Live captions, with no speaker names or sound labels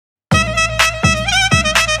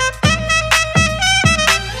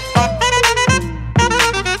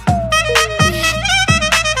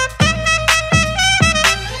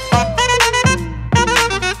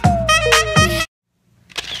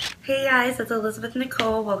it's Elizabeth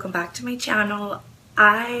Nicole. Welcome back to my channel.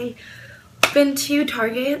 I've been to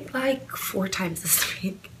Target like 4 times this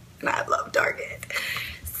week and I love Target.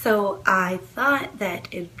 So I thought that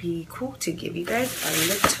it'd be cool to give you guys a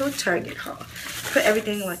little Target haul. Put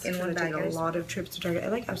everything like in one bag. A lot of trips to Target. I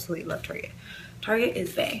like absolutely love Target. Target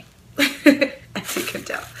is bae, as you can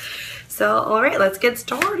tell. So alright, let's get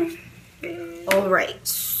started. Alright,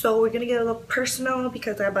 so we're gonna get a little personal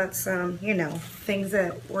because I bought some, you know, things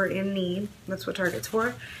that were in need. That's what Target's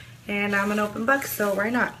for. And I'm an open book, so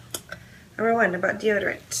why not? Number 1, I bought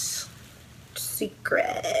deodorant.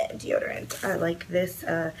 Secret deodorant. I like this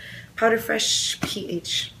Powder Fresh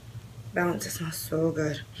pH balance. It smells so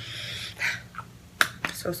good.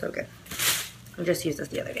 So good. I just used this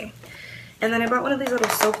the other day. And then I bought one of these little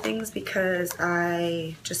soap things because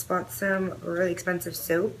I just bought some really expensive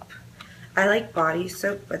soap. I like body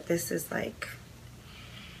soap, but this is like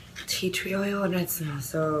tea tree oil and it smells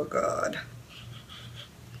so good.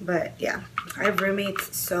 But yeah, I have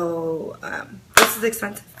roommates, so this is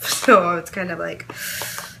expensive, so it's kind of like,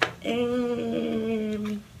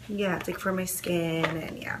 yeah, it's like for my skin,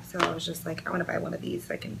 and yeah, so I was just like, I want to buy one of these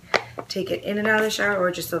so I can take it in and out of the shower, or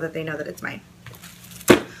just so that they know that it's mine.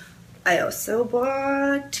 I also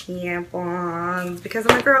bought tampons because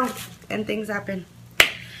I'm a girl and things happen.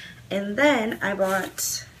 And then I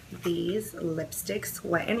bought these lipsticks,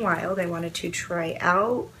 Wet n Wild. I wanted to try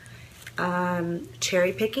out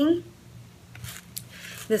cherry picking.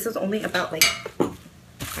 This was only about like, I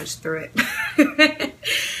just threw it,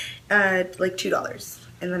 like $2.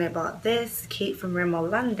 And then I bought this Kate from Rimmel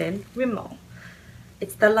London. Rimmel.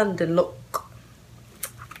 It's the London look.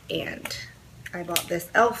 And I bought this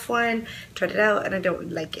e.l.f. one, tried it out, and I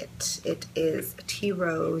don't like it. It is tea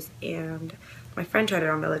rose, and my friend tried it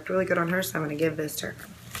on, but it looked really good on her, so I'm going to give this to her.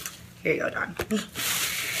 Here you go, Dawn.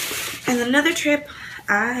 And another trip,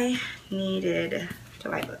 I needed to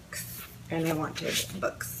buy books, and I wanted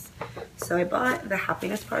books. So I bought The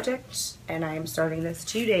Happiness Project, and I am starting this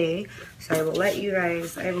today, so I will let you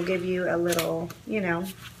guys, I will give you a little, you know,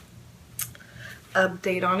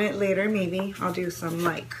 update on it later. Maybe I'll do some,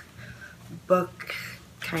 like, book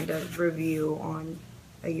kind of review on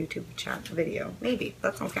a YouTube chat video. Maybe.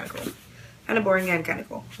 That sounds kind of cool. Kind of boring and kind of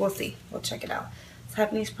cool. We'll see. We'll check it out. It's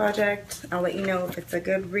Happiness Project. I'll let you know if it's a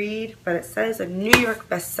good read, but it says a New York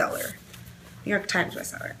bestseller. New York Times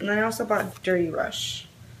bestseller. And then I also bought Dirty Rush.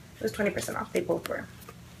 It was 20% off. They both were.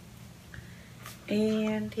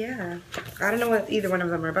 And yeah, I don't know what either one of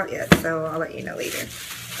them are about yet, so I'll let you know later.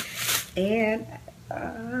 And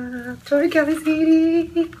Tori Kelly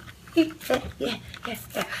CD. Yeah.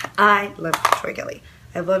 I love Tori Kelly.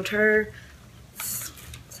 I've loved her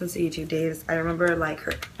since the YouTube days. I remember like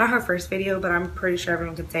her, not her first video, but I'm pretty sure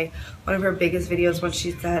everyone can say one of her biggest videos when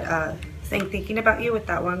she said, sang Thinking About You with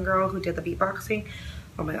that one girl who did the beatboxing.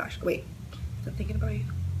 Oh my gosh, wait, is it Thinking About You?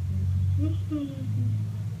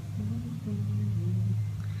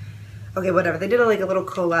 Okay, whatever, they did like a little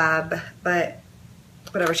collab, but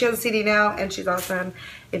whatever. She has a CD now, and she's awesome.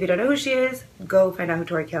 If you don't know who she is, go find out who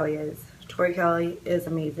Tori Kelly is. Tori Kelly is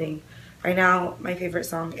amazing. Right now, my favorite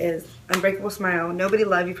song is Unbreakable Smile. Nobody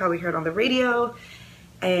Love, you probably heard on the radio.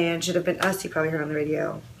 And Should Have Been Us, you probably heard on the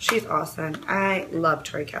radio. She's awesome. I love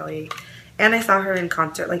Tori Kelly. And I saw her in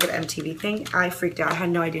concert, like an MTV thing. I freaked out. I had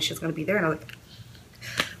no idea she was going to be there. And I was like,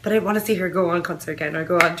 but I want to see her go on concert again or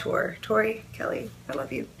go on tour. Tori Kelly, I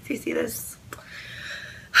love you. If you see this,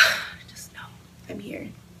 just know I'm here.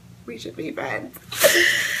 We should be friends.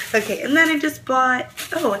 Okay, and then I just bought,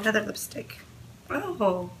 oh, another lipstick.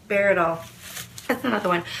 Oh, Bare It All. That's another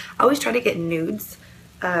one. I always try to get nudes.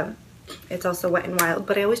 It's also Wet n Wild,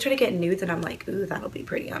 but I always try to get nudes, and I'm like, ooh, that'll be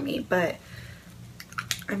pretty on me. But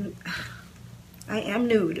I am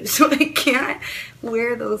nude, so I can't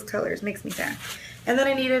wear those colors. Makes me sad. And then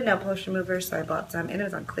I needed nail polish remover, so I bought some, and it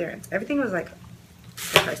was on clearance. Everything was like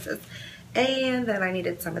the prices. And then I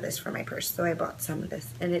needed some of this for my purse, so I bought some of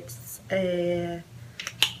this. And it's a, it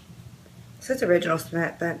says original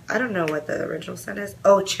scent, but I don't know what the original scent is.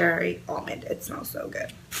 Oh, cherry almond. It smells so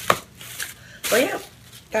good. Well, yeah,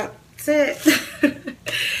 that's it.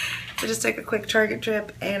 I just took a quick Target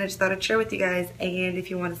trip, and I just thought I'd share with you guys. And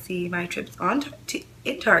if you want to see my trips in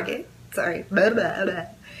Target,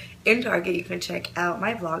 in Target, you can check out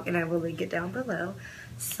my vlog, and I will link it down below.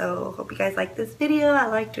 So hope you guys like this video. I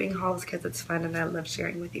like doing hauls because it's fun, and I love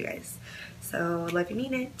sharing with you guys. So love you,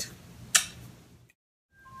 mean it.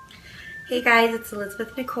 Hey guys, it's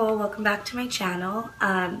Elizabeth Nicole. Welcome back to my channel.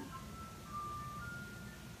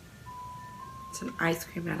 It's an ice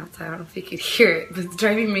cream man outside. I don't know if you could hear it, but it's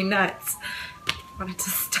driving me nuts. I wanted to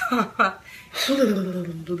stop.